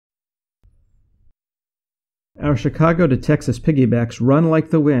Our Chicago to Texas piggybacks run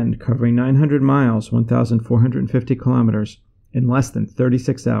like the wind, covering 900 miles, 1,450 kilometers, in less than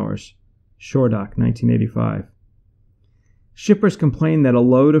 36 hours. Shoredock, 1985. Shippers complain that a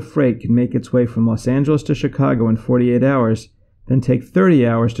load of freight can make its way from Los Angeles to Chicago in 48 hours, then take 30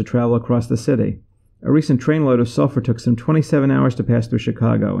 hours to travel across the city. A recent train load of sulfur took some 27 hours to pass through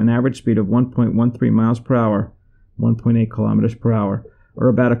Chicago, an average speed of 1.13 miles per hour, 1.8 kilometers per hour, or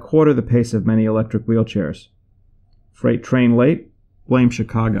about a quarter the pace of many electric wheelchairs. Freight train late? Blame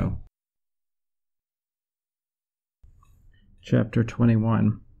Chicago. Chapter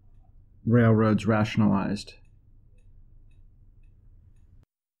 21. Railroads Rationalized.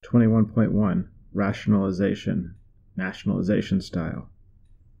 21.1. Rationalization. Nationalization style.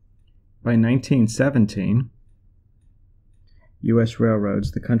 By 1917, U.S.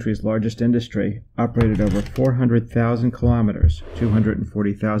 railroads, the country's largest industry, operated over 400,000 kilometers,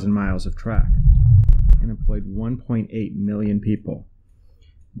 240,000 miles of track, and employed 1.8 million people.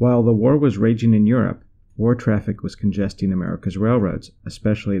 While the war was raging in Europe, war traffic was congesting America's railroads,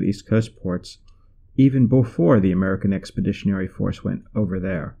 especially at East Coast ports, even before the American Expeditionary Force went over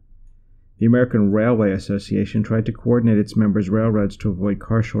there. The American Railway Association tried to coordinate its members' railroads to avoid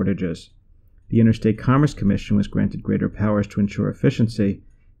car shortages. The Interstate Commerce Commission was granted greater powers to ensure efficiency,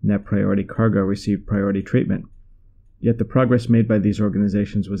 and that priority cargo received priority treatment. Yet the progress made by these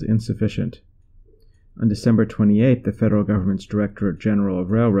organizations was insufficient. On December 28, the federal government's Director General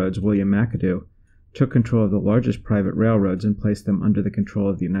of Railroads, William McAdoo, took control of the largest private railroads and placed them under the control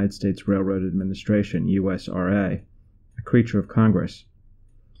of the United States Railroad Administration, USRA, a creature of Congress.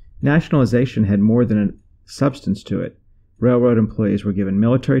 Nationalization had more than a substance to it. Railroad employees were given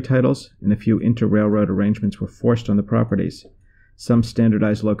military titles, and a few inter-railroad arrangements were forced on the properties. Some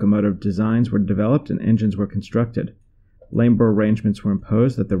standardized locomotive designs were developed and engines were constructed. Labor arrangements were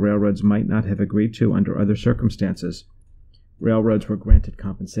imposed that the railroads might not have agreed to under other circumstances. Railroads were granted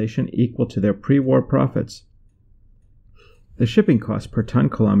compensation equal to their pre-war profits. The shipping cost per ton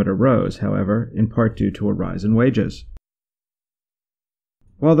kilometer rose, however, in part due to a rise in wages.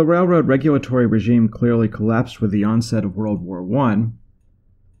 While the railroad regulatory regime clearly collapsed with the onset of World War I,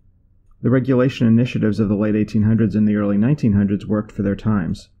 the regulation initiatives of the late 1800s and the early 1900s worked for their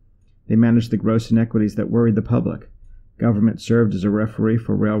times. They managed the gross inequities that worried the public. Government served as a referee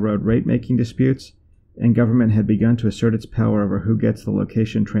for railroad rate-making disputes, and government had begun to assert its power over who gets the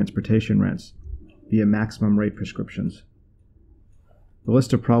location transportation rents, via maximum rate prescriptions. The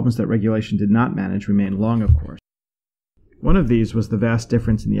list of problems that regulation did not manage remained long, of course. One of these was the vast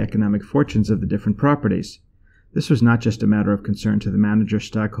difference in the economic fortunes of the different properties. This was not just a matter of concern to the managers,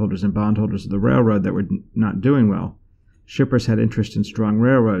 stockholders, and bondholders of the railroad that were not doing well. Shippers had interest in strong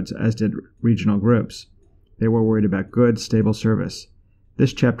railroads, as did regional groups. They were worried about good, stable service.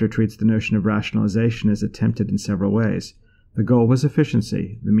 This chapter treats the notion of rationalization as attempted in several ways. The goal was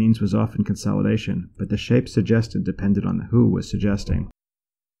efficiency, the means was often consolidation, but the shape suggested depended on the who was suggesting.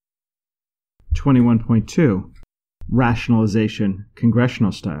 21.2. Rationalization,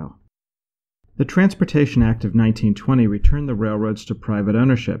 congressional style. The Transportation Act of 1920 returned the railroads to private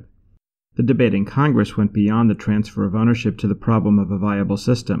ownership. The debate in Congress went beyond the transfer of ownership to the problem of a viable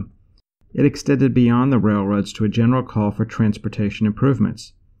system. It extended beyond the railroads to a general call for transportation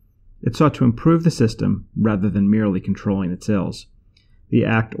improvements. It sought to improve the system rather than merely controlling its ills. The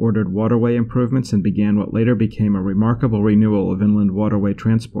act ordered waterway improvements and began what later became a remarkable renewal of inland waterway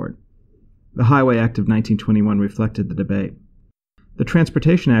transport. The Highway Act of 1921 reflected the debate. The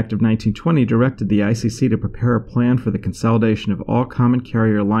Transportation Act of 1920 directed the ICC to prepare a plan for the consolidation of all common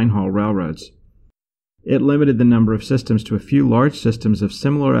carrier line-haul railroads. It limited the number of systems to a few large systems of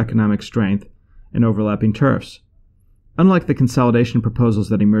similar economic strength and overlapping turfs. Unlike the consolidation proposals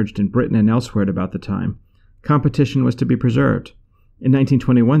that emerged in Britain and elsewhere at about the time, competition was to be preserved. In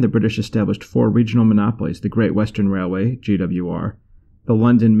 1921, the British established 4 regional monopolies: the Great Western Railway, GWR, the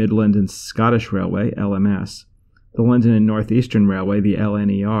London, Midland and Scottish Railway, LMS, the London and North Eastern Railway, the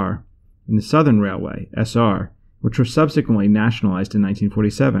LNER, and the Southern Railway, SR, which were subsequently nationalized in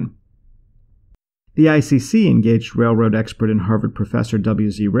 1947. The ICC engaged railroad expert and Harvard professor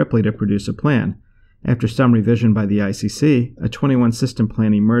W.Z. Ripley to produce a plan. After some revision by the ICC, a 21-system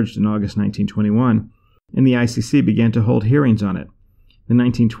plan emerged in August 1921, and the ICC began to hold hearings on it. The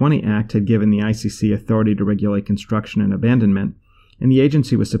 1920 Act had given the ICC authority to regulate construction and abandonment, and the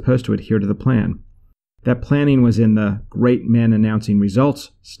agency was supposed to adhere to the plan. That planning was in the great men announcing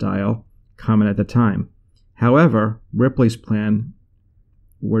results style, common at the time. However, Ripley's plan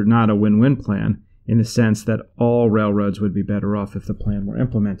were not a win-win plan in the sense that all railroads would be better off if the plan were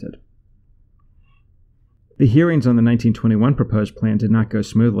implemented. The hearings on the 1921 proposed plan did not go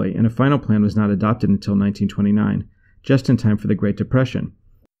smoothly, and a final plan was not adopted until 1929, just in time for the Great Depression.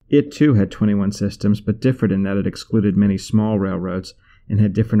 It too had 21 systems, but differed in that it excluded many small railroads and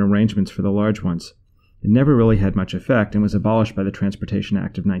had different arrangements for the large ones. It never really had much effect and was abolished by the Transportation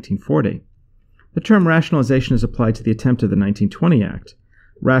Act of 1940. The term rationalization is applied to the attempt of the 1920 Act.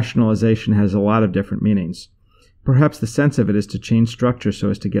 Rationalization has a lot of different meanings. Perhaps the sense of it is to change structure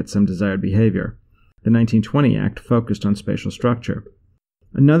so as to get some desired behavior. The 1920 Act focused on spatial structure.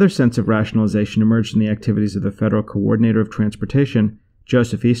 Another sense of rationalization emerged in the activities of the Federal Coordinator of Transportation,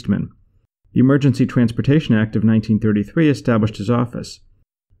 Joseph Eastman. The Emergency Transportation Act of 1933 established his office.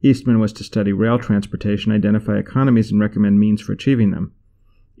 Eastman was to study rail transportation, identify economies, and recommend means for achieving them.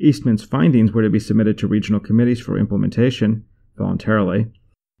 Eastman's findings were to be submitted to regional committees for implementation, voluntarily,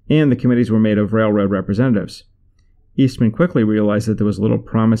 and the committees were made of railroad representatives. Eastman quickly realized that there was little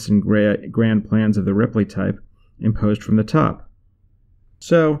promise in grand plans of the Ripley type imposed from the top.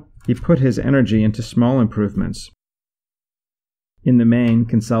 So, he put his energy into small improvements. In the main,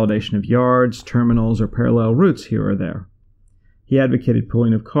 consolidation of yards, terminals, or parallel routes here or there. He advocated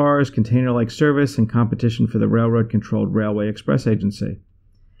pooling of cars, container-like service, and competition for the railroad-controlled Railway Express Agency.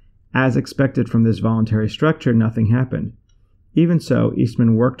 As expected from this voluntary structure, nothing happened. Even so,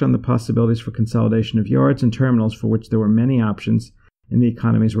 Eastman worked on the possibilities for consolidation of yards and terminals for which there were many options and the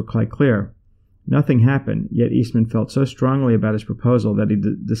economies were quite clear. Nothing happened, yet Eastman felt so strongly about his proposal that he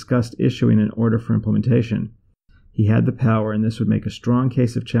discussed issuing an order for implementation. He had the power, and this would make a strong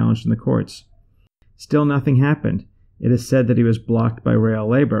case of challenge in the courts. Still nothing happened. It is said that he was blocked by rail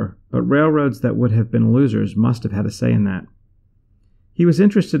labor, but railroads that would have been losers must have had a say in that. He was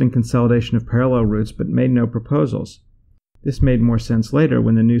interested in consolidation of parallel routes, but made no proposals. This made more sense later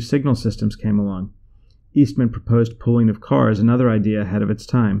when the new signal systems came along. Eastman proposed pooling of cars, another idea ahead of its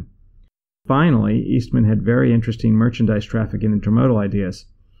time. Finally, Eastman had very interesting merchandise traffic and intermodal ideas.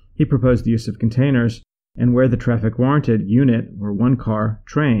 He proposed the use of containers, and where the traffic warranted, unit, or one car,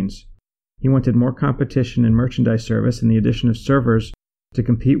 trains. He wanted more competition in merchandise service and the addition of servers to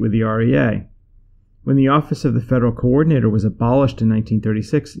compete with the REA. When the office of the Federal Coordinator was abolished in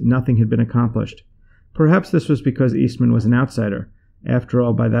 1936, nothing had been accomplished. Perhaps this was because Eastman was an outsider. After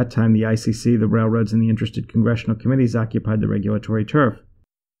all, by that time the ICC, the railroads, and the interested congressional committees occupied the regulatory turf.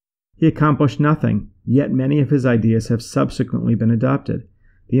 He accomplished nothing, yet many of his ideas have subsequently been adopted.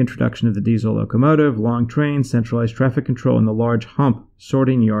 The introduction of the diesel locomotive, long trains, centralized traffic control, and the large hump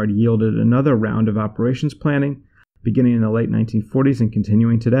sorting yard yielded another round of operations planning, beginning in the late 1940s and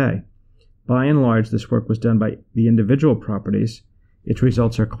continuing today. By and large, this work was done by the individual properties. Its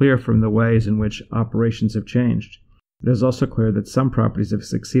results are clear from the ways in which operations have changed. It is also clear that some properties have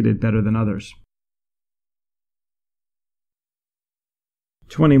succeeded better than others.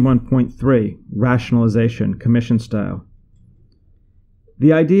 21.3. Rationalization, Commission Style.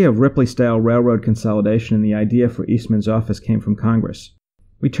 The idea of Ripley-style railroad consolidation and the idea for Eastman's office came from Congress.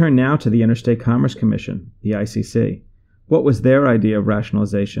 We turn now to the Interstate Commerce Commission, the ICC. What was their idea of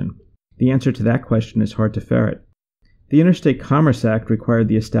rationalization? The answer to that question is hard to ferret. The Interstate Commerce Act required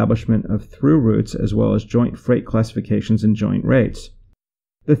the establishment of through routes as well as joint freight classifications and joint rates.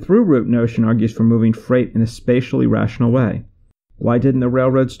 The through route notion argues for moving freight in a spatially rational way. Why didn't the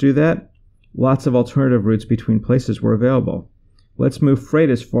railroads do that? Lots of alternative routes between places were available. Let's move freight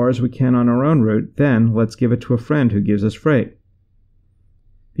as far as we can on our own route, then let's give it to a friend who gives us freight.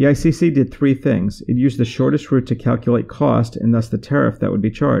 The ICC did three things. It used the shortest route to calculate cost and thus the tariff that would be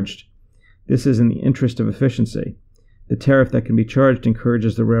charged. This is in the interest of efficiency. The tariff that can be charged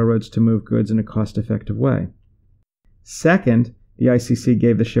encourages the railroads to move goods in a cost-effective way. Second, the ICC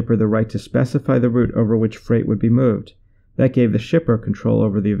gave the shipper the right to specify the route over which freight would be moved. That gave the shipper control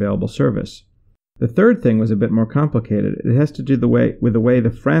over the available service. The third thing was a bit more complicated. It has to do with the way the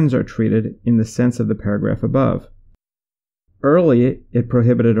friends are treated in the sense of the paragraph above. Early, it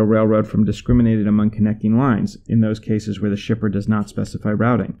prohibited a railroad from discriminating among connecting lines, in those cases where the shipper does not specify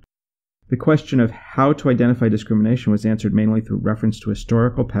routing. The question of how to identify discrimination was answered mainly through reference to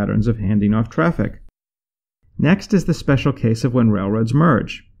historical patterns of handing off traffic. Next is the special case of when railroads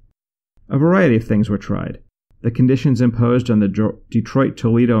merge. A variety of things were tried. The conditions imposed on the Detroit,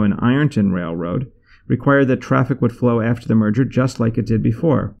 Toledo, and Ironton Railroad required that traffic would flow after the merger just like it did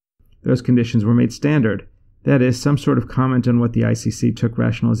before. Those conditions were made standard. That is, some sort of comment on what the ICC took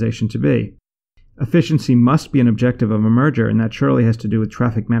rationalization to be. Efficiency must be an objective of a merger, and that surely has to do with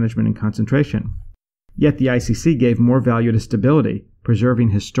traffic management and concentration. Yet the ICC gave more value to stability, preserving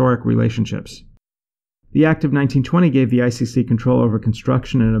historic relationships. The Act of 1920 gave the ICC control over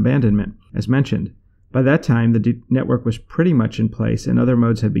construction and abandonment, as mentioned. By that time, the network was pretty much in place, and other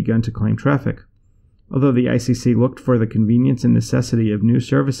modes had begun to claim traffic. Although the ICC looked for the convenience and necessity of new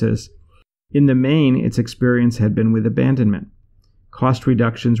services, in the main its experience had been with abandonment. Cost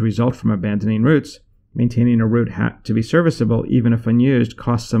reductions result from abandoning routes. Maintaining a route to be serviceable, even if unused,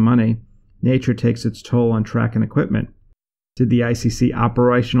 costs some money. Nature takes its toll on track and equipment. Did the ICC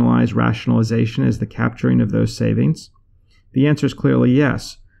operationalize rationalization as the capturing of those savings? The answer is clearly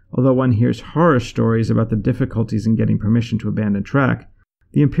yes. Although one hears horror stories about the difficulties in getting permission to abandon track,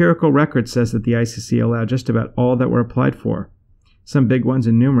 the empirical record says that the ICC allowed just about all that were applied for. Some big ones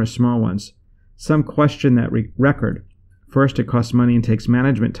and numerous small ones. Some question that record. First, it costs money and takes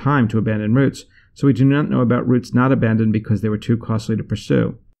management time to abandon routes, so we do not know about routes not abandoned because they were too costly to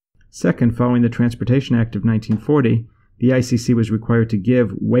pursue. Second, following the Transportation Act of 1940, the ICC was required to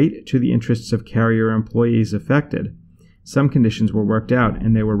give weight to the interests of carrier employees affected. Some conditions were worked out,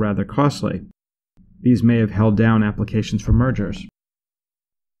 and they were rather costly. These may have held down applications for mergers.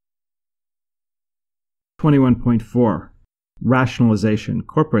 21.4. Rationalization,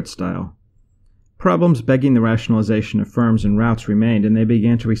 corporate style. Problems begging the rationalization of firms and routes remained, and they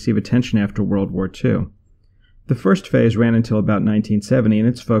began to receive attention after World War II. The first phase ran until about 1970, and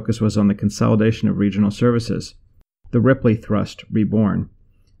its focus was on the consolidation of regional services. The Ripley Thrust, reborn.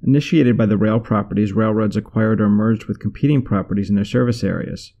 Initiated by the rail properties, railroads acquired or merged with competing properties in their service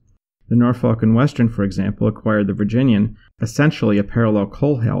areas. The Norfolk and Western, for example, acquired the Virginian, essentially a parallel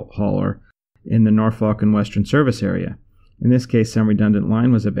coal hauler, in the Norfolk and Western service area. In this case, some redundant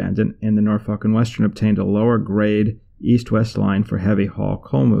line was abandoned, and the Norfolk and Western obtained a lower-grade east-west line for heavy-haul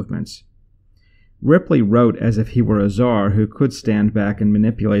coal movements. Ripley wrote as if he were a czar who could stand back and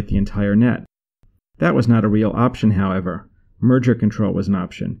manipulate the entire net. That was not a real option, however. Merger control was an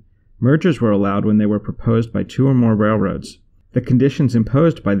option. Mergers were allowed when they were proposed by two or more railroads. The conditions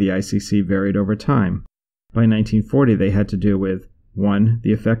imposed by the ICC varied over time. By 1940, they had to do with 1.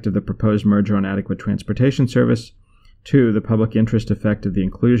 The effect of the proposed merger on adequate transportation service, 2. The public interest effect of the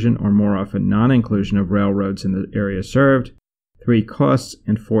inclusion or more often non-inclusion of railroads in the area served, 3. Costs,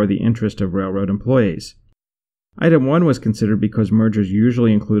 and 4. The interest of railroad employees. Item 1 was considered because mergers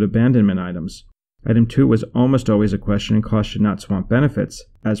usually include abandonment items. Item 2 was almost always a question and cost should not swamp benefits,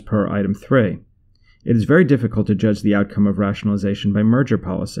 as per Item 3. It is very difficult to judge the outcome of rationalization by merger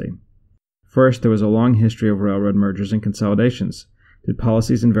policy. First, there was a long history of railroad mergers and consolidations. Did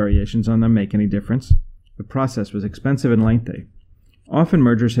policies and variations on them make any difference? The process was expensive and lengthy. Often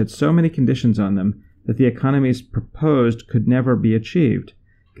mergers had so many conditions on them that the economies proposed could never be achieved.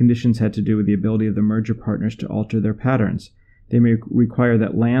 Conditions had to do with the ability of the merger partners to alter their patterns. They may require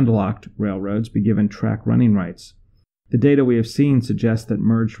that landlocked railroads be given track running rights. The data we have seen suggests that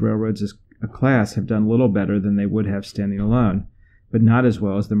merged railroads as a class have done little better than they would have standing alone, but not as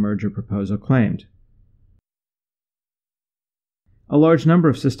well as the merger proposal claimed. A large number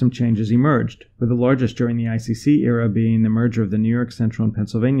of system changes emerged, with the largest during the ICC era being the merger of the New York Central and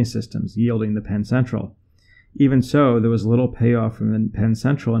Pennsylvania systems, yielding the Penn Central. Even so, there was little payoff from the Penn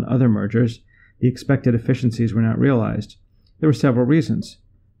Central and other mergers. The expected efficiencies were not realized. There were several reasons.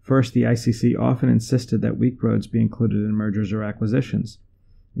 First, the ICC often insisted that weak roads be included in mergers or acquisitions.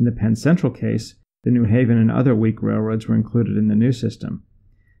 In the Penn Central case, the New Haven and other weak railroads were included in the new system.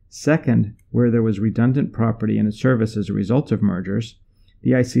 Second, where there was redundant property in its service as a result of mergers,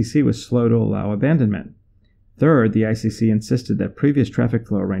 the ICC was slow to allow abandonment. Third, the ICC insisted that previous traffic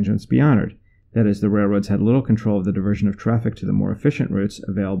flow arrangements be honored. That is, the railroads had little control of the diversion of traffic to the more efficient routes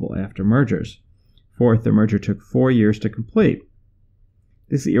available after mergers. Fourth, the merger took 4 years to complete.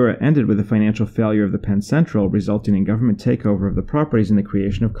 This era ended with the financial failure of the Penn Central, resulting in government takeover of the properties and the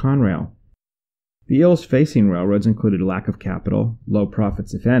creation of Conrail. The ills facing railroads included lack of capital, low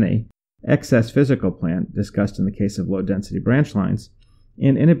profits if any, excess physical plant, discussed in the case of low-density branch lines,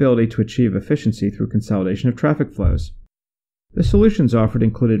 and inability to achieve efficiency through consolidation of traffic flows. The solutions offered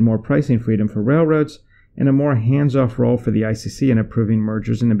included more pricing freedom for railroads and a more hands-off role for the ICC in approving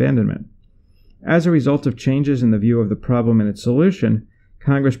mergers and abandonment. As a result of changes in the view of the problem and its solution,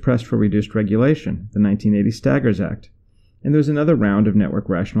 Congress pressed for reduced regulation, the 1980 Staggers Act, and there was another round of network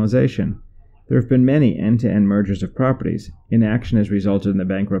rationalization. There have been many end-to-end mergers of properties. Inaction has resulted in the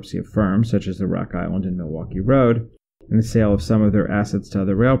bankruptcy of firms, such as the Rock Island and Milwaukee Road, and the sale of some of their assets to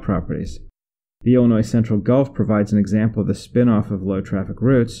other rail properties. The Illinois Central Gulf provides an example of the spin-off of low-traffic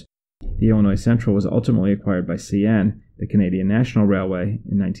routes. The Illinois Central was ultimately acquired by CN, the Canadian National Railway,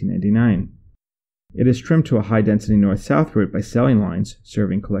 in 1999. It is trimmed to a high-density north-south route by selling lines,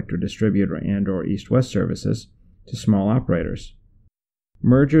 serving collector-distributor and/or east-west services, to small operators.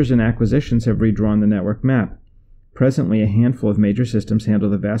 Mergers and acquisitions have redrawn the network map. Presently, a handful of major systems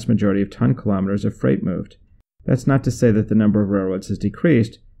handle the vast majority of ton kilometers of freight moved. That's not to say that the number of railroads has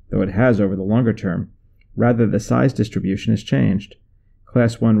decreased, though it has over the longer term. Rather, the size distribution has changed.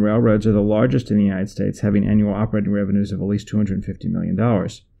 Class 1 railroads are the largest in the United States, having annual operating revenues of at least $250 million.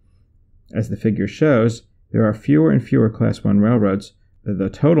 As the figure shows, there are fewer and fewer Class 1 railroads, though the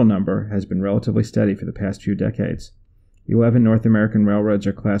total number has been relatively steady for the past few decades. 11 North American railroads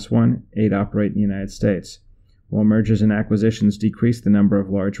are Class 1, 8 operate in the United States. While mergers and acquisitions decrease the number of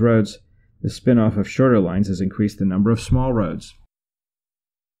large roads, the spin-off of shorter lines has increased the number of small roads.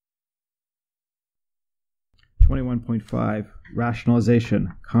 21.5.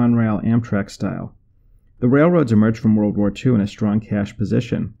 Rationalization, Conrail Amtrak style. The railroads emerged from World War II in a strong cash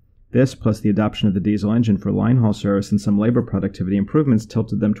position. This, plus the adoption of the diesel engine for line haul service and some labor productivity improvements,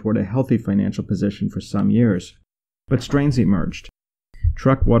 tilted them toward a healthy financial position for some years. But strains emerged.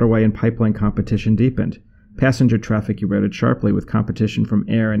 Truck, waterway, and pipeline competition deepened. Passenger traffic eroded sharply with competition from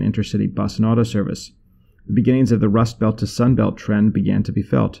air and intercity bus and auto service. The beginnings of the Rust Belt to Sun Belt trend began to be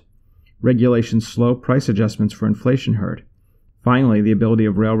felt. Regulations slow price adjustments for inflation hurt. Finally, the ability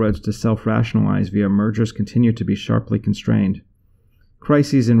of railroads to self-rationalize via mergers continued to be sharply constrained.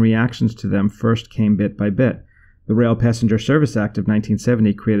 Crises and reactions to them first came bit by bit. The Rail Passenger Service Act of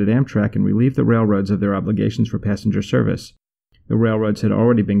 1970 created Amtrak and relieved the railroads of their obligations for passenger service. The railroads had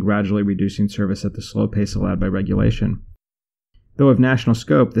already been gradually reducing service at the slow pace allowed by regulation. Though of national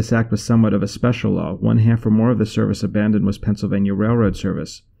scope, this act was somewhat of a special law. One half or more of the service abandoned was Pennsylvania Railroad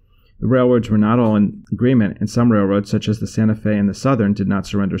service. The railroads were not all in agreement, and some railroads, such as the Santa Fe and the Southern, did not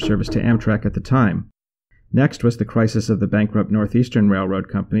surrender service to Amtrak at the time. Next was the crisis of the bankrupt Northeastern Railroad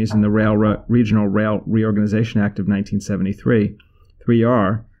companies and the Regional Rail Reorganization Act of 1973.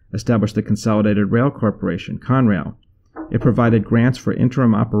 3R established the Consolidated Rail Corporation, Conrail. It provided grants for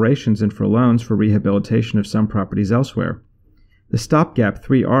interim operations and for loans for rehabilitation of some properties elsewhere. The stopgap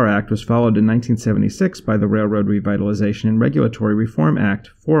 3R Act was followed in 1976 by the Railroad Revitalization and Regulatory Reform Act,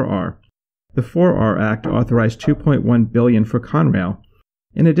 4R. The 4R Act authorized $2.1 billion for Conrail.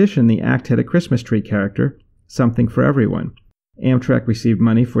 In addition, the act had a Christmas tree character, something for everyone. Amtrak received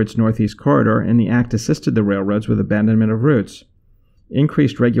money for its Northeast Corridor, and the act assisted the railroads with abandonment of routes.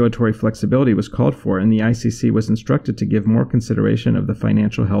 Increased regulatory flexibility was called for, and the ICC was instructed to give more consideration of the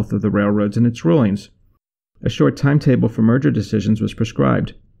financial health of the railroads in its rulings. A short timetable for merger decisions was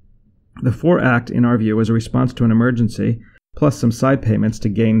prescribed. The 4 Act, in our view, was a response to an emergency, plus some side payments to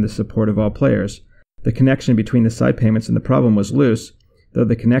gain the support of all players. The connection between the side payments and the problem was loose, though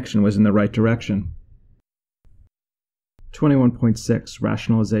the connection was in the right direction. 21.6.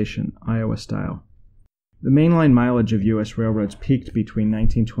 Rationalization, Iowa style. The mainline mileage of U.S. railroads peaked between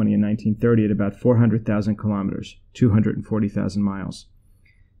 1920 and 1930 at about 400,000 kilometers, 240,000 miles.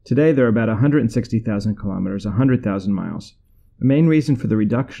 Today, there are about 160,000 kilometers, 100,000 miles. The main reason for the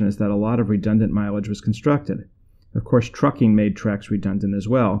reduction is that a lot of redundant mileage was constructed. Of course, trucking made tracks redundant as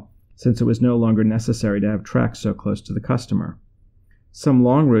well, since it was no longer necessary to have tracks so close to the customer. Some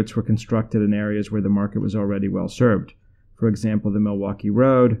long routes were constructed in areas where the market was already well served. For example, the Milwaukee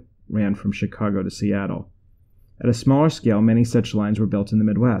Road ran from Chicago to Seattle. At a smaller scale, many such lines were built in the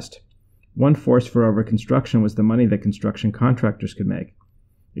Midwest. One force for overconstruction was the money that construction contractors could make.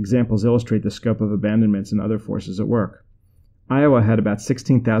 Examples illustrate the scope of abandonments and other forces at work. Iowa had about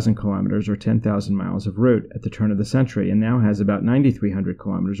 16,000 kilometers or 10,000 miles of route at the turn of the century and now has about 9,300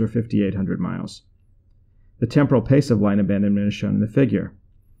 kilometers or 5,800 miles. The temporal pace of line abandonment is shown in the figure.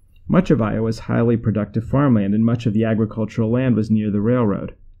 Much of Iowa is highly productive farmland, and much of the agricultural land was near the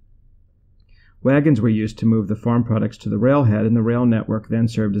railroad. Wagons were used to move the farm products to the railhead, and the rail network then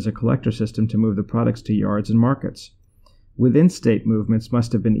served as a collector system to move the products to yards and markets. Within-state movements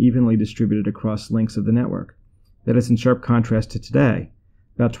must have been evenly distributed across links of the network. That is in sharp contrast to today.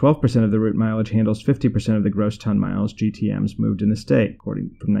 About 12% of the route mileage handles 50% of the gross ton miles, GTMs, moved in the state,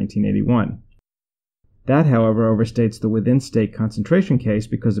 according from 1981. That, however, overstates the within-state concentration case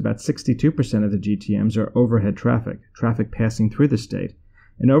because about 62% of the GTMs are overhead traffic passing through the state,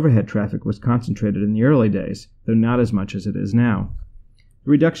 and overhead traffic was concentrated in the early days, though not as much as it is now.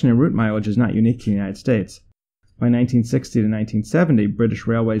 The reduction in route mileage is not unique to the United States. By 1960 to 1970, British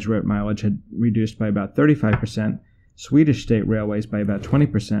Railways route mileage had reduced by about 35%, Swedish state railways by about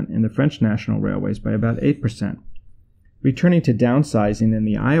 20%, and the French national railways by about 8%. Returning to downsizing in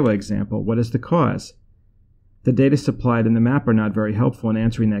the Iowa example, what is the cause? The data supplied in the map are not very helpful in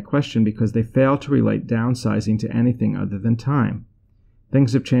answering that question because they fail to relate downsizing to anything other than time.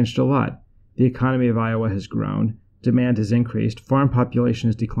 Things have changed a lot. The economy of Iowa has grown, demand has increased, farm population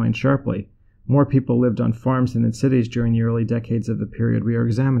has declined sharply. More people lived on farms than in cities during the early decades of the period we are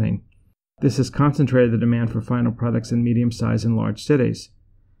examining. This has concentrated the demand for final products in medium-sized and large cities.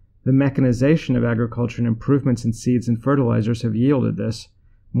 The mechanization of agriculture and improvements in seeds and fertilizers have yielded this,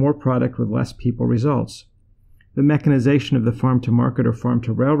 more product with less people results. The mechanization of the farm-to-market or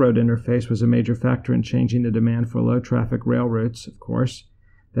farm-to-railroad interface was a major factor in changing the demand for low-traffic rail routes, of course.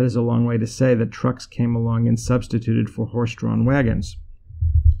 That is a long way to say that trucks came along and substituted for horse-drawn wagons.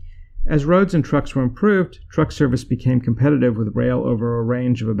 As roads and trucks were improved, truck service became competitive with rail over a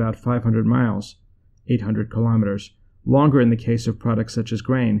range of about 500 miles, 800 kilometers, longer in the case of products such as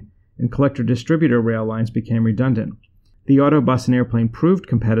grain, and collector-distributor rail lines became redundant. The autobus and airplane proved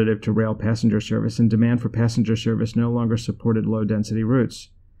competitive to rail passenger service, and demand for passenger service no longer supported low-density routes.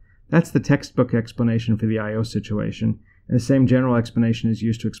 That's the textbook explanation for the I/O situation, and the same general explanation is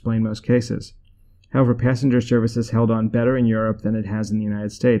used to explain most cases. However, passenger service has held on better in Europe than it has in the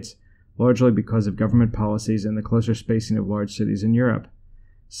United States, largely because of government policies and the closer spacing of large cities in Europe.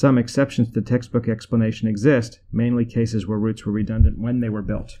 Some exceptions to the textbook explanation exist, mainly cases where routes were redundant when they were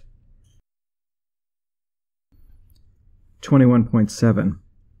built. 21.7.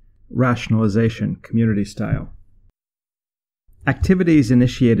 Rationalization, community style. Activities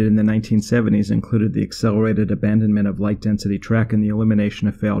initiated in the 1970s included the accelerated abandonment of light-density track and the elimination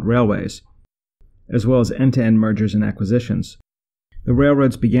of failed railways, as well as end-to-end mergers and acquisitions. The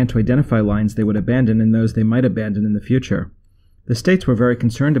railroads began to identify lines they would abandon and those they might abandon in the future. The states were very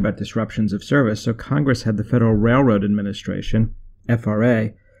concerned about disruptions of service, so Congress had the Federal Railroad Administration,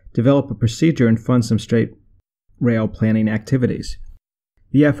 FRA, develop a procedure and fund some state rail planning activities.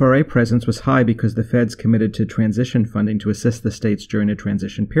 The FRA presence was high because the feds committed to transition funding to assist the states during a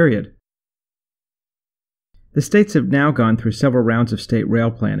transition period. The states have now gone through several rounds of state rail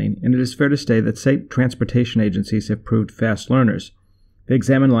planning, and it is fair to say that state transportation agencies have proved fast learners. They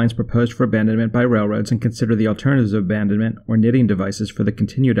examine lines proposed for abandonment by railroads and consider the alternatives of abandonment or knitting devices for the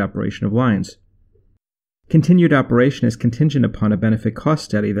continued operation of lines. Continued operation is contingent upon a benefit-cost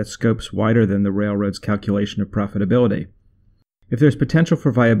study that scopes wider than the railroad's calculation of profitability. If there's potential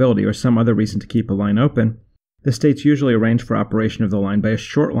for viability or some other reason to keep a line open, the states usually arrange for operation of the line by a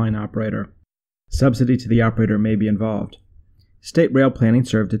short line operator. Subsidy to the operator may be involved. State rail planning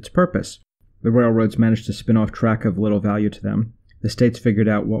served its purpose. The railroads managed to spin off track of little value to them. The states figured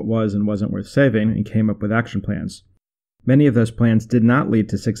out what was and wasn't worth saving and came up with action plans. Many of those plans did not lead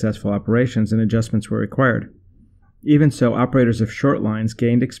to successful operations and adjustments were required. Even so, operators of short lines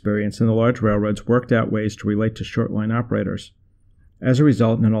gained experience and the large railroads worked out ways to relate to short line operators. As a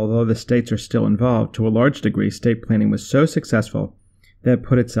result, and although the states are still involved, to a large degree state planning was so successful that it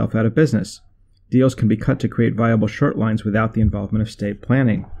put itself out of business. Deals can be cut to create viable short lines without the involvement of state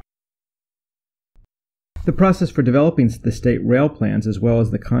planning. The process for developing the state rail plans, as well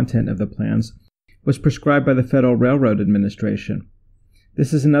as the content of the plans, was prescribed by the Federal Railroad Administration.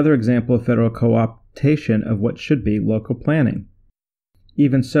 This is another example of federal co-optation of what should be local planning.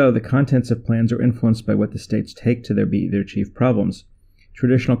 Even so, the contents of plans are influenced by what the states take to be their chief problems.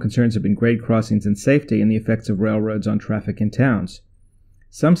 Traditional concerns have been grade crossings and safety and the effects of railroads on traffic in towns.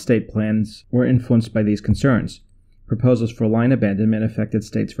 Some state plans were influenced by these concerns. Proposals for line abandonment affected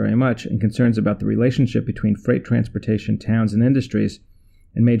states very much, and concerns about the relationship between freight transportation, towns, and industries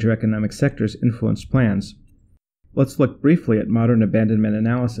and major economic sectors influenced plans. Let's look briefly at modern abandonment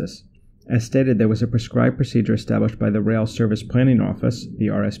analysis. As stated, there was a prescribed procedure established by the Rail Service Planning Office, the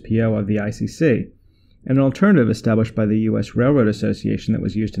RSPO of the ICC, and an alternative established by the U.S. Railroad Association that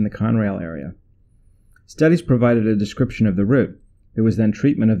was used in the Conrail area. Studies provided a description of the route. There was then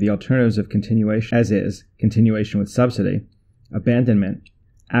treatment of the alternatives of continuation, as is, continuation with subsidy, abandonment,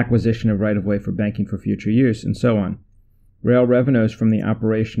 acquisition of right-of-way for banking for future use, and so on. Rail revenues from the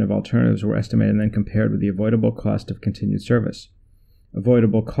operation of alternatives were estimated and then compared with the avoidable cost of continued service.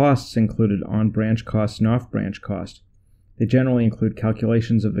 Avoidable costs included on-branch costs and off-branch costs. They generally include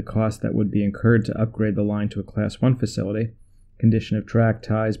calculations of the cost that would be incurred to upgrade the line to a Class 1 facility, condition of track,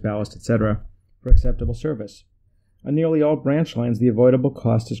 ties, ballast, etc., for acceptable service. On nearly all branch lines, the avoidable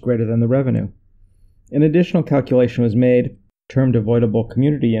cost is greater than the revenue. An additional calculation was made, termed avoidable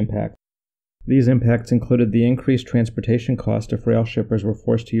community impact. These impacts included the increased transportation cost if rail shippers were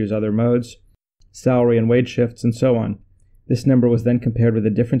forced to use other modes, salary and wage shifts, and so on. This number was then compared with the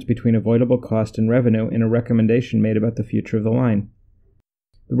difference between avoidable cost and revenue in a recommendation made about the future of the line.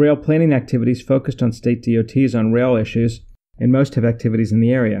 The rail planning activities focused on state DOTs on rail issues, and most have activities in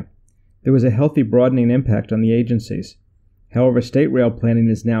the area. There was a healthy broadening impact on the agencies. However, state rail planning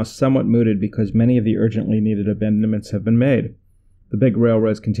is now somewhat mooted because many of the urgently needed abandonments have been made. The big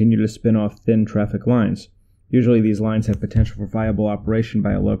railroads continue to spin off thin traffic lines. Usually these lines have potential for viable operation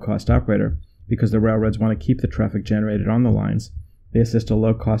by a low-cost operator because the railroads want to keep the traffic generated on the lines. They assist a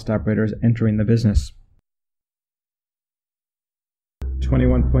low-cost operators entering the business.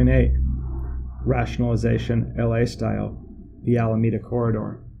 21.8. Rationalization, LA style. the Alameda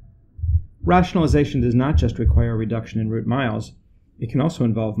Corridor. Rationalization does not just require a reduction in route miles, it can also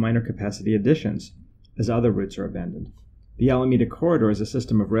involve minor capacity additions, as other routes are abandoned. The Alameda Corridor is a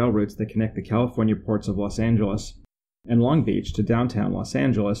system of rail routes that connect the California ports of Los Angeles and Long Beach to downtown Los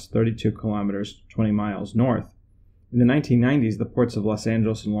Angeles, 32 kilometers, 20 miles north. In the 1990s, the ports of Los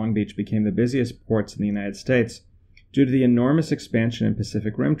Angeles and Long Beach became the busiest ports in the United States due to the enormous expansion in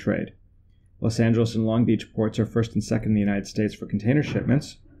Pacific Rim trade. Los Angeles and Long Beach ports are first and second in the United States for container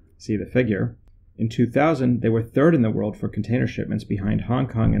shipments. See the figure. In 2000, they were third in the world for container shipments behind Hong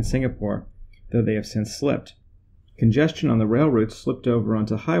Kong and Singapore, though they have since slipped. Congestion on the rail routes slipped over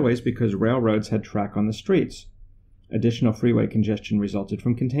onto highways because railroads had track on the streets. Additional freeway congestion resulted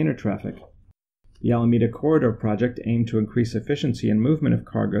from container traffic. The Alameda Corridor project aimed to increase efficiency and movement of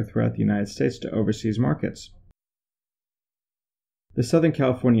cargo throughout the United States to overseas markets. The Southern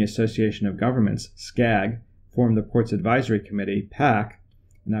California Association of Governments, SCAG, formed the Ports Advisory Committee, PAC,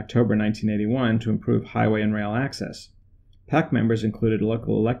 in October 1981 to improve highway and rail access. PAC members included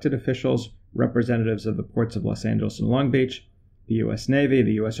local elected officials, representatives of the ports of Los Angeles and Long Beach, the U.S. Navy,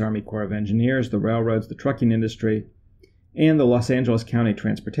 the U.S. Army Corps of Engineers, the railroads, the trucking industry, and the Los Angeles County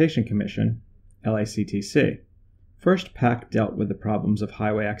Transportation Commission, LACTC. First, PAC dealt with the problems of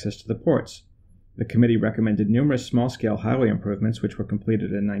highway access to the ports. The committee recommended numerous small-scale highway improvements which were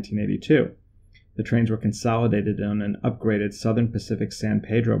completed in 1982. The trains were consolidated on an upgraded Southern Pacific San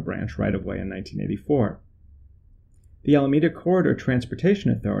Pedro branch right-of-way in 1984. The Alameda Corridor Transportation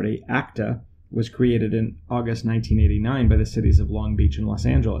Authority, ACTA, was created in August 1989 by the cities of Long Beach and Los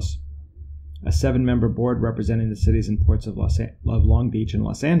Angeles. A 7-member board representing the cities and ports of Long Beach and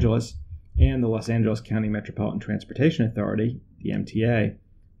Los Angeles and the Los Angeles County Metropolitan Transportation Authority, the MTA,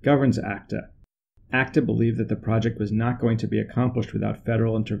 governs ACTA. ACTA believed that the project was not going to be accomplished without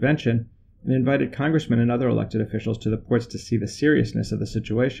federal intervention and invited congressmen and other elected officials to the ports to see the seriousness of the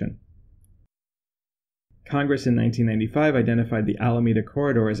situation. Congress in 1995 identified the Alameda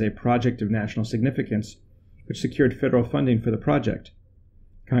Corridor as a project of national significance, which secured federal funding for the project.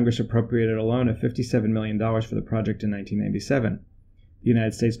 Congress appropriated a loan of $57 million for the project in 1997. The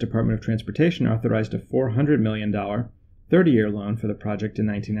United States Department of Transportation authorized a $400 million 30-year loan for the project in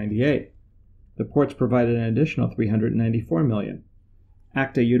 1998. The ports provided an additional $394 million.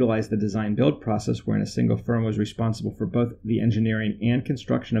 ACTA utilized the design-build process wherein a single firm was responsible for both the engineering and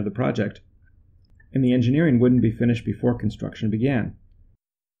construction of the project, and the engineering wouldn't be finished before construction began.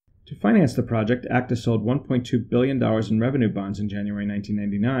 To finance the project, ACTA sold $1.2 billion in revenue bonds in January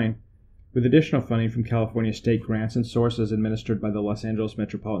 1999, with additional funding from California state grants and sources administered by the Los Angeles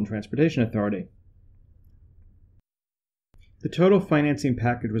Metropolitan Transportation Authority. The total financing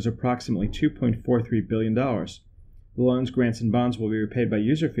package was approximately $2.43 billion. The loans, grants, and bonds will be repaid by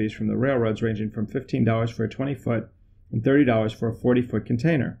user fees from the railroads ranging from $15 for a 20-foot and $30 for a 40-foot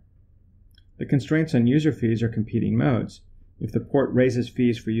container. The constraints on user fees are competing modes. If the port raises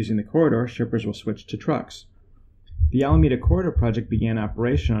fees for using the corridor, shippers will switch to trucks. The Alameda Corridor project began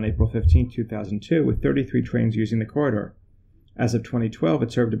operation on April 15, 2002, with 33 trains using the corridor. As of 2012,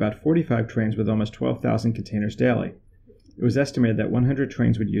 it served about 45 trains with almost 12,000 containers daily. It was estimated that 100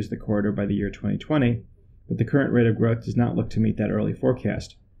 trains would use the corridor by the year 2020, but the current rate of growth does not look to meet that early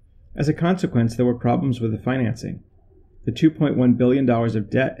forecast. As a consequence, there were problems with the financing. The $2.1 billion of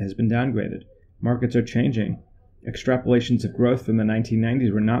debt has been downgraded. Markets are changing. Extrapolations of growth from the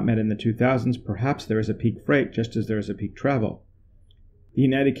 1990s were not met in the 2000s. Perhaps there is a peak freight just as there is a peak travel. The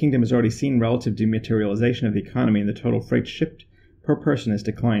United Kingdom has already seen relative dematerialization of the economy, and the total freight shipped per person has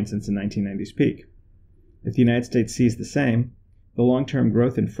declined since the 1990s peak. If the United States sees the same, the long-term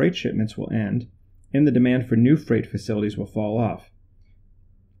growth in freight shipments will end, and the demand for new freight facilities will fall off.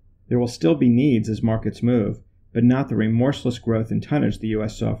 There will still be needs as markets move, but not the remorseless growth in tonnage the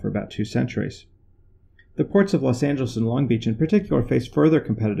U.S. saw for about 2 centuries. The ports of Los Angeles and Long Beach in particular face further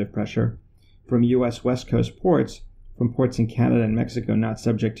competitive pressure from U.S. West Coast ports, from ports in Canada and Mexico not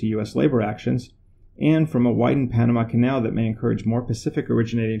subject to U.S. labor actions, and from a widened Panama Canal that may encourage more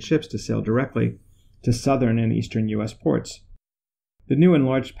Pacific-originating ships to sail directly to southern and eastern U.S. ports. The new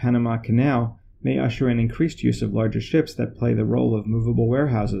enlarged Panama Canal may usher in increased use of larger ships that play the role of movable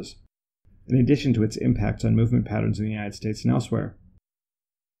warehouses, in addition to its impacts on movement patterns in the United States and elsewhere.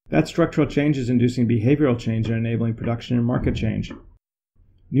 That structural change is inducing behavioral change and enabling production and market change.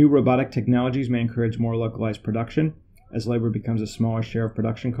 New robotic technologies may encourage more localized production, as labor becomes a smaller share of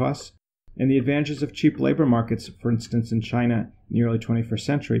production costs, and the advantages of cheap labor markets, for instance in China in the early 21st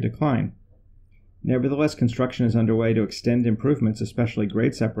century, decline. Nevertheless, construction is underway to extend improvements, especially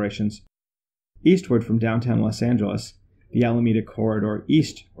grade separations, eastward from downtown Los Angeles, the Alameda Corridor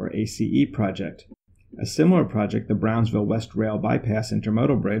East, or ACE project. A similar project, the Brownsville West Rail Bypass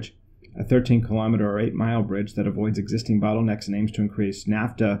Intermodal Bridge, a 13-kilometer or 8-mile bridge that avoids existing bottlenecks and aims to increase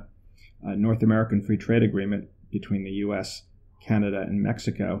NAFTA, a North American Free Trade Agreement between the U.S., Canada, and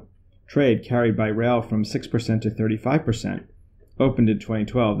Mexico, trade carried by rail from 6% to 35%, opened in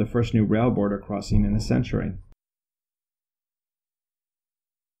 2012, the first new rail border crossing in a century.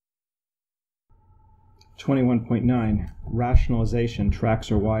 21.9. Rationalization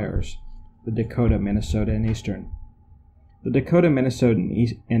Tracks or Wires, the Dakota, Minnesota, and Eastern. The Dakota, Minnesota,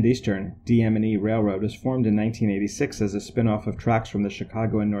 and Eastern DM&E Railroad was formed in 1986 as a spin-off of tracks from the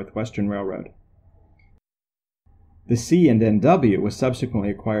Chicago and Northwestern Railroad. The C&NW was subsequently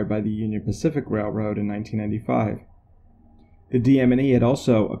acquired by the Union Pacific Railroad in 1995. The DM&E had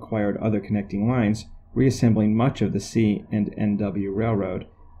also acquired other connecting lines, reassembling much of the C&NW Railroad,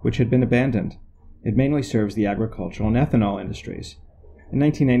 which had been abandoned. It mainly serves the agricultural and ethanol industries. In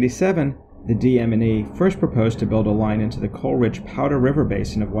 1997, the DM&E first proposed to build a line into the coal-rich Powder River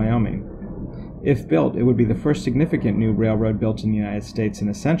Basin of Wyoming. If built, it would be the first significant new railroad built in the United States in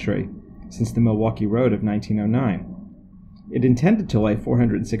a century, since the Milwaukee Road of 1909. It intended to lay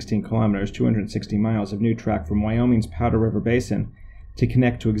 416 kilometers, 260 miles of new track from Wyoming's Powder River Basin to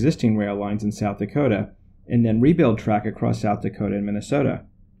connect to existing rail lines in South Dakota, and then rebuild track across South Dakota and Minnesota.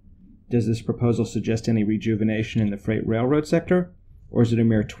 Does this proposal suggest any rejuvenation in the freight railroad sector, or is it a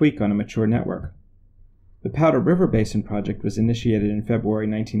mere tweak on a mature network? The Powder River Basin project was initiated in February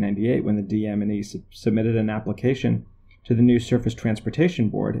 1998 when the DM&E submitted an application to the new Surface Transportation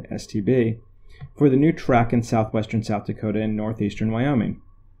Board, STB, for the new track in southwestern South Dakota and northeastern Wyoming.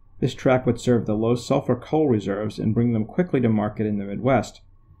 This track would serve the low-sulfur coal reserves and bring them quickly to market in the Midwest.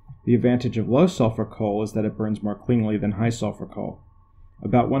 The advantage of low-sulfur coal is that it burns more cleanly than high-sulfur coal.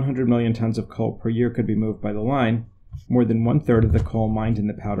 About 100 million tons of coal per year could be moved by the line, more than one-third of the coal mined in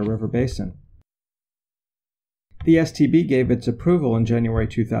the Powder River Basin. The STB gave its approval in January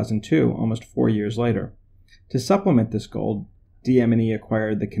 2002, almost 4 years later. To supplement this goal, DM&E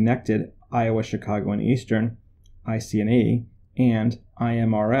acquired the connected Iowa, Chicago, and Eastern, IC&E, and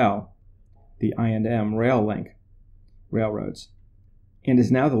IMRL, the I&M Rail Link railroads, and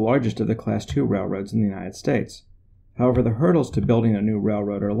is now the largest of the Class II railroads in the United States. However, the hurdles to building a new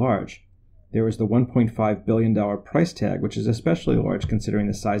railroad are large. There is the $1.5 billion price tag, which is especially large considering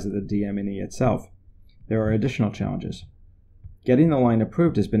the size of the DM&E itself. There are additional challenges. Getting the line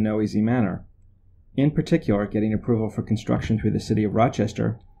approved has been no easy matter. In particular, getting approval for construction through the city of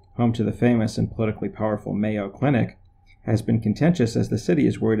Rochester, home to the famous and politically powerful Mayo Clinic, has been contentious as the city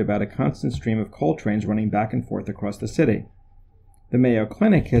is worried about a constant stream of coal trains running back and forth across the city. The Mayo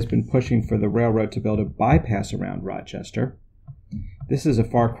Clinic has been pushing for the railroad to build a bypass around Rochester. This is a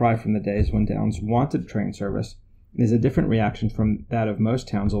far cry from the days when towns wanted train service, and is a different reaction from that of most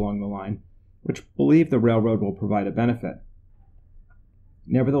towns along the line, which believe the railroad will provide a benefit.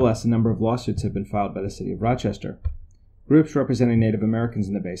 Nevertheless, a number of lawsuits have been filed by the city of Rochester. Groups representing Native Americans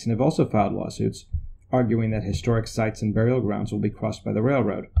in the basin have also filed lawsuits, arguing that historic sites and burial grounds will be crossed by the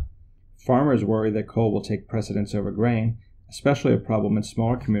railroad. Farmers worry that coal will take precedence over grain, especially a problem in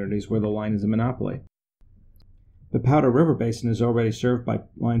smaller communities where the line is a monopoly. The Powder River Basin is already served by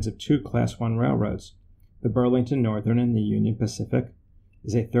lines of two Class I railroads. The Burlington Northern and the Union Pacific.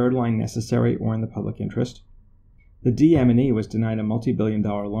 Is a third line necessary or in the public interest? The DM&E was denied a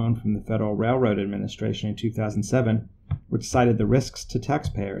multi-billion-dollar loan from the Federal Railroad Administration in 2007, which cited the risks to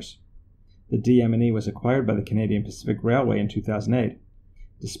taxpayers. The DM&E was acquired by the Canadian Pacific Railway in 2008.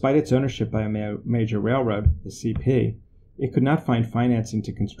 Despite its ownership by a major railroad, the CP, it could not find financing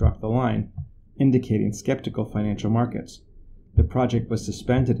to construct the line, indicating skeptical financial markets. The project was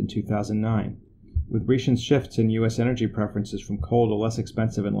suspended in 2009. With recent shifts in U.S. energy preferences from coal to less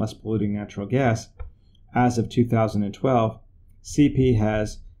expensive and less polluting natural gas, as of 2012, CP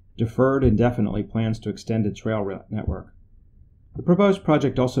has deferred indefinitely plans to extend its rail network. The proposed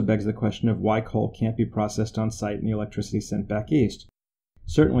project also begs the question of why coal can't be processed on site and the electricity sent back east.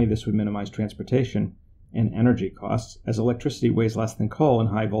 Certainly this would minimize transportation and energy costs, as electricity weighs less than coal and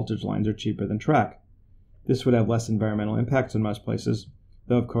high voltage lines are cheaper than track. This would have less environmental impacts in most places,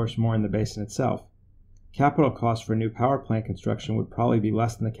 though of course more in the basin itself. Capital costs for new power plant construction would probably be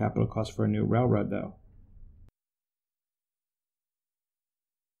less than the capital cost for a new railroad, though.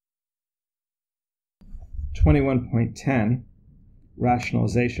 .10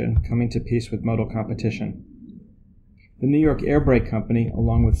 Rationalization, coming to peace with modal competition. The New York Air Brake Company,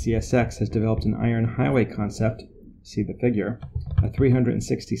 along with CSX, has developed an iron highway concept, see the figure, a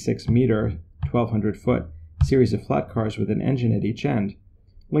 366-meter, 1,200-foot series of flat cars with an engine at each end.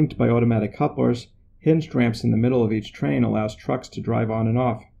 Linked by automatic couplers, hinged ramps in the middle of each train allows trucks to drive on and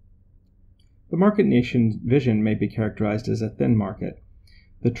off. The market niche vision may be characterized as a thin market.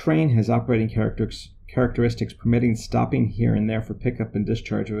 The train has operating characteristics permitting stopping here and there for pickup and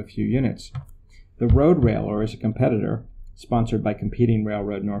discharge of a few units. The road railer is a competitor, sponsored by competing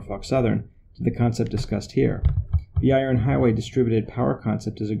railroad Norfolk Southern, to the concept discussed here. The iron highway distributed power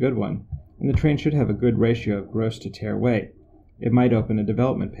concept is a good one, and the train should have a good ratio of gross to tare weight. It might open a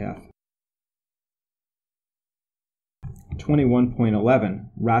development path. 21.11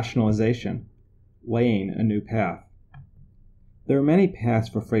 Rationalization, laying a new path. There are many paths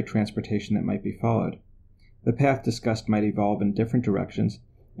for freight transportation that might be followed. The path discussed might evolve in different directions,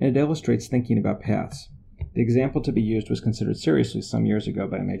 and it illustrates thinking about paths. The example to be used was considered seriously some years ago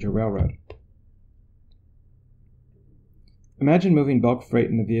by a major railroad. Imagine moving bulk freight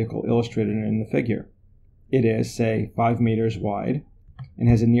in the vehicle illustrated in the figure. It is, say, 5 meters wide and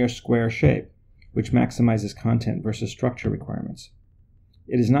has a near square shape, which maximizes content versus structure requirements.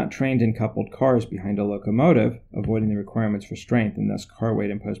 It is not trained in coupled cars behind a locomotive, avoiding the requirements for strength and thus car weight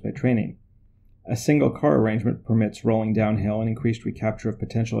imposed by training. A single car arrangement permits rolling downhill and increased recapture of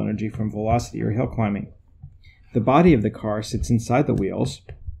potential energy from velocity or hill climbing. The body of the car sits inside the wheels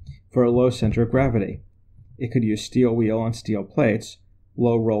for a low center of gravity. It could use steel wheel on steel plates,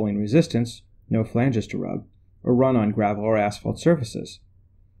 low rolling resistance, no flanges to rub, or run on gravel or asphalt surfaces.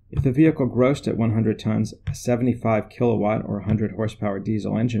 If the vehicle grossed at 100 tons, a 75 kilowatt or 100 horsepower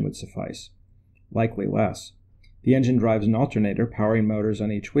diesel engine would suffice, likely less. The engine drives an alternator powering motors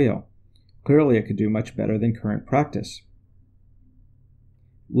on each wheel. Clearly it could do much better than current practice.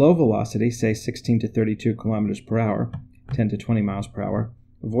 Low velocity, say 16 to 32 kilometers per hour, 10 to 20 miles per hour,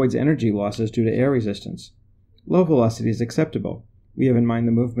 avoids energy losses due to air resistance. Low velocity is acceptable. We have in mind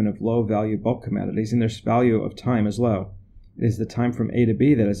the movement of low-value bulk commodities, and their value of time is low. It is the time from A to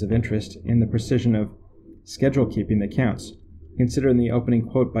B that is of interest, and the precision of schedule keeping that counts. Consider in the opening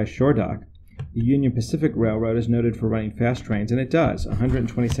quote by Shoredock, the Union Pacific Railroad is noted for running fast trains, and it does.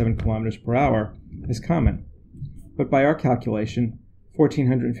 127 kilometers per hour is common. But by our calculation,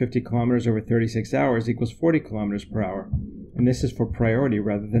 1,450 kilometers over 36 hours equals 40 kilometers per hour, and this is for priority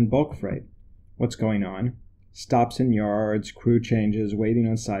rather than bulk freight. What's going on? Stops in yards, crew changes, waiting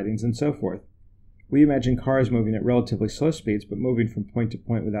on sidings, and so forth. We imagine cars moving at relatively slow speeds, but moving from point to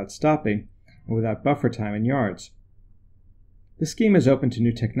point without stopping and without buffer time in yards. The scheme is open to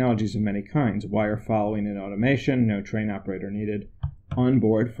new technologies of many kinds: wire following and automation, no train operator needed;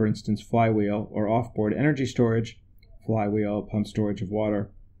 onboard, for instance, flywheel, or offboard energy storage, flywheel, pump storage of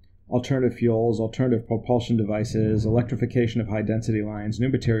water; alternative fuels, alternative propulsion devices, electrification of high-density lines, new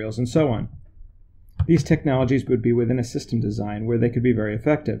materials, and so on. These technologies would be within a system design where they could be very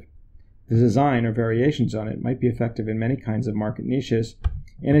effective. The design or variations on it might be effective in many kinds of market niches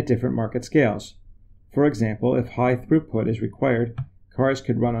and at different market scales. For example, if high throughput is required, cars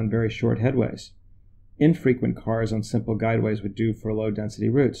could run on very short headways. Infrequent cars on simple guideways would do for low-density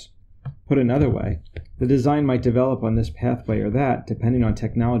routes. Put another way, the design might develop on this pathway or that, depending on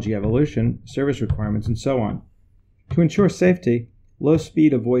technology evolution, service requirements, and so on. To ensure safety, low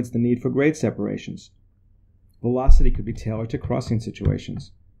speed avoids the need for grade separations. Velocity could be tailored to crossing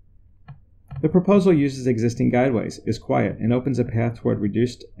situations. The proposal uses existing guideways, is quiet, and opens a path toward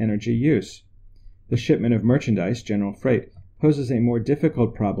reduced energy use. The shipment of merchandise, general freight, poses a more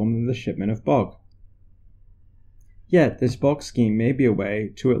difficult problem than the shipment of bulk. Yet, this bulk scheme may be a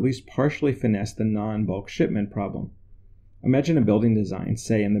way to at least partially finesse the non-bulk shipment problem. Imagine a building design,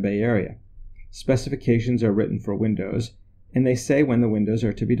 say in the Bay Area. Specifications are written for windows, and they say when the windows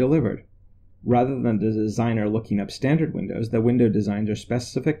are to be delivered. Rather than the designer looking up standard windows, the window designs are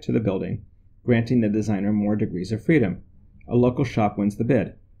specific to the building, granting the designer more degrees of freedom. A local shop wins the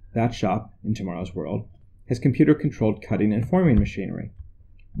bid. That shop, in tomorrow's world, has computer-controlled cutting and forming machinery.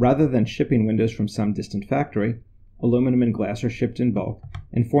 Rather than shipping windows from some distant factory, aluminum and glass are shipped in bulk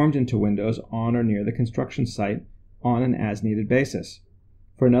and formed into windows on or near the construction site on an as-needed basis.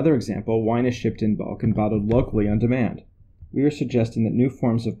 For another example, wine is shipped in bulk and bottled locally on demand. We are suggesting that new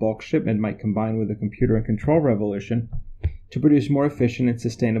forms of bulk shipment might combine with the computer and control revolution to produce more efficient and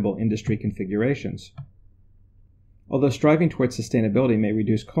sustainable industry configurations. Although striving towards sustainability may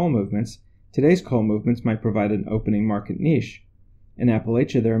reduce coal movements, today's coal movements might provide an opening market niche. In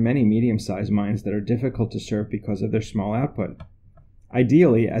Appalachia, there are many medium-sized mines that are difficult to serve because of their small output.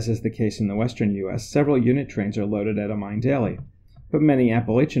 Ideally, as is the case in the western U.S., several unit trains are loaded at a mine daily, but many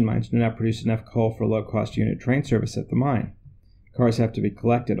Appalachian mines do not produce enough coal for low-cost unit train service at the mine. Cars have to be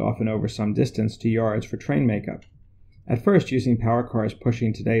collected, often over some distance, to yards for train makeup. At first, using power cars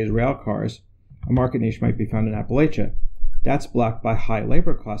pushing today's rail cars, a market niche might be found in Appalachia. That's blocked by high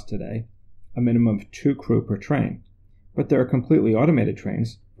labor costs today, a minimum of 2 crew per train. But there are completely automated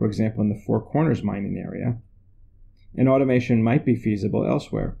trains, for example in the Four Corners mining area, and automation might be feasible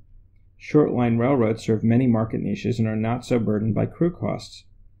elsewhere. Short-line railroads serve many market niches and are not so burdened by crew costs.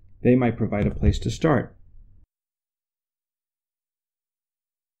 They might provide a place to start.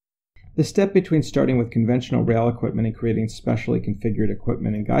 The step between starting with conventional rail equipment and creating specially configured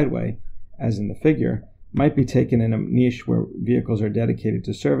equipment and guideway, as in the figure, might be taken in a niche where vehicles are dedicated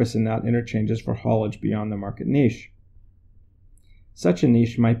to service and not interchanges for haulage beyond the market niche. Such a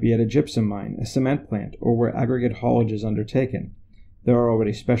niche might be at a gypsum mine, a cement plant, or where aggregate haulage is undertaken. There are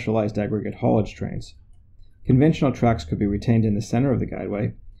already specialized aggregate haulage trains. Conventional tracks could be retained in the center of the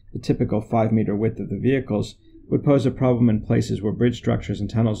guideway. The typical 5-meter width of the vehicles would pose a problem in places where bridge structures and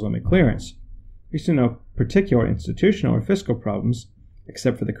tunnels limit clearance. We see no particular institutional or fiscal problems,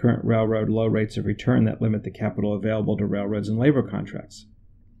 except for the current railroad low rates of return that limit the capital available to railroads and labor contracts.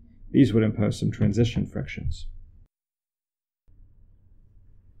 These would impose some transition frictions.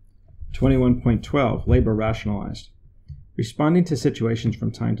 21.12 Labor Rationalized. Responding to situations from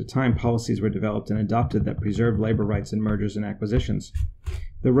time to time, policies were developed and adopted that preserved labor rights in mergers and acquisitions.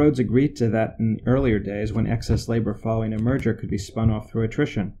 The roads agreed to that in earlier days when excess labor following a merger could be spun off through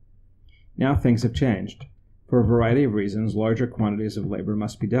attrition. Now things have changed. For a variety of reasons, larger quantities of labor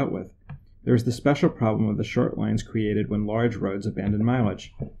must be dealt with. There is the special problem of the short lines created when large roads abandon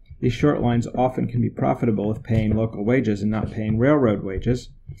mileage. These short lines often can be profitable if paying local wages and not paying railroad wages,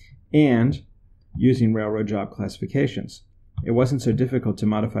 and using railroad job classifications. It wasn't so difficult to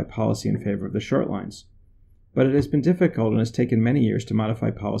modify policy in favor of the short lines. But it has been difficult and has taken many years to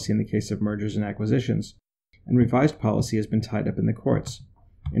modify policy in the case of mergers and acquisitions, and revised policy has been tied up in the courts.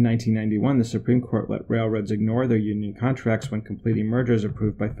 In 1991, the Supreme Court let railroads ignore their union contracts when completing mergers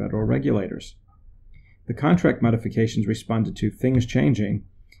approved by federal regulators. The contract modifications responded to things changing,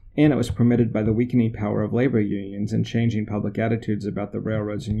 and it was permitted by the weakening power of labor unions and changing public attitudes about the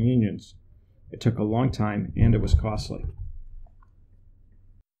railroads and unions. It took a long time, and it was costly.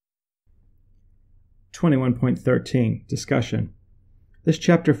 21.13 Discussion. This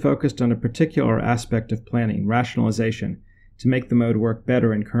chapter focused on a particular aspect of planning, rationalization, to make the mode work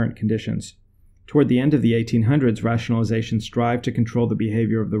better in current conditions. Toward the end of the 1800s, rationalization strived to control the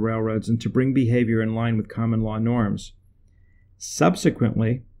behavior of the railroads and to bring behavior in line with common law norms.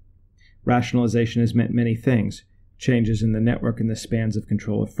 Subsequently, rationalization has meant many things: changes in the network and the spans of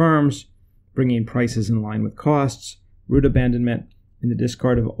control of firms, bringing prices in line with costs, route abandonment, and the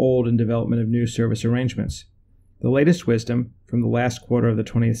discard of old and development of new service arrangements. The latest wisdom from the last quarter of the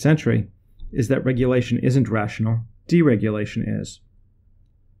 20th century is that regulation isn't rational, deregulation is.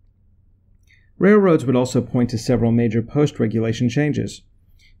 Railroads would also point to several major post-regulation changes.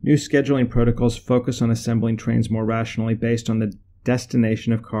 New scheduling protocols focus on assembling trains more rationally based on the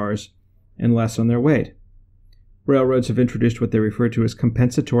destination of cars and less on their weight. Railroads have introduced what they refer to as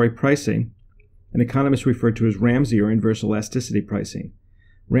compensatory pricing, and economists refer to as Ramsey or inverse elasticity pricing.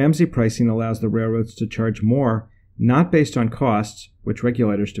 Ramsey pricing allows the railroads to charge more, not based on costs, which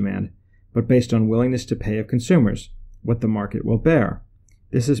regulators demand, but based on willingness to pay of consumers, what the market will bear.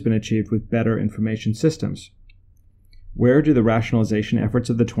 This has been achieved with better information systems. Where do the rationalization efforts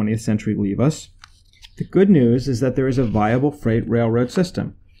of the 20th century leave us? The good news is that there is a viable freight railroad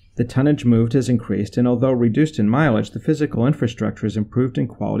system. The tonnage moved has increased, and although reduced in mileage, the physical infrastructure has improved in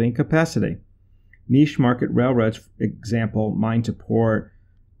quality and capacity. Niche market railroads, for example, mine to port,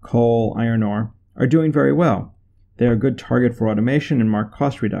 coal, iron ore, are doing very well. They are a good target for automation and mark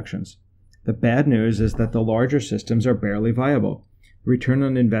cost reductions. The bad news is that the larger systems are barely viable. The return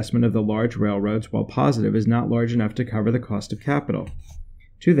on investment of the large railroads, while positive, is not large enough to cover the cost of capital.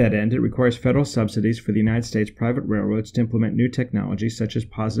 To that end, it requires federal subsidies for the United States private railroads to implement new technologies such as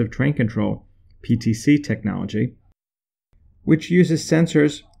positive train control, PTC technology, which uses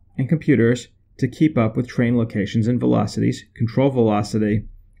sensors and computers to keep up with train locations and velocities, control velocity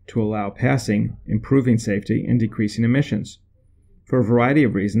to allow passing, improving safety, and decreasing emissions. For a variety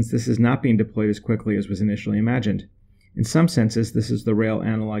of reasons, this is not being deployed as quickly as was initially imagined. In some senses, this is the rail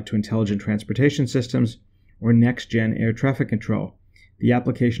analog to intelligent transportation systems or next-gen air traffic control, the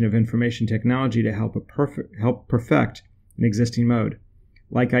application of information technology to help perfect an existing mode.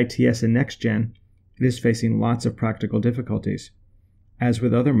 Like ITS and next-gen, it is facing lots of practical difficulties. As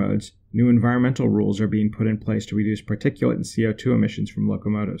with other modes, new environmental rules are being put in place to reduce particulate and CO2 emissions from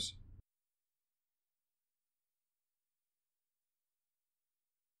locomotives.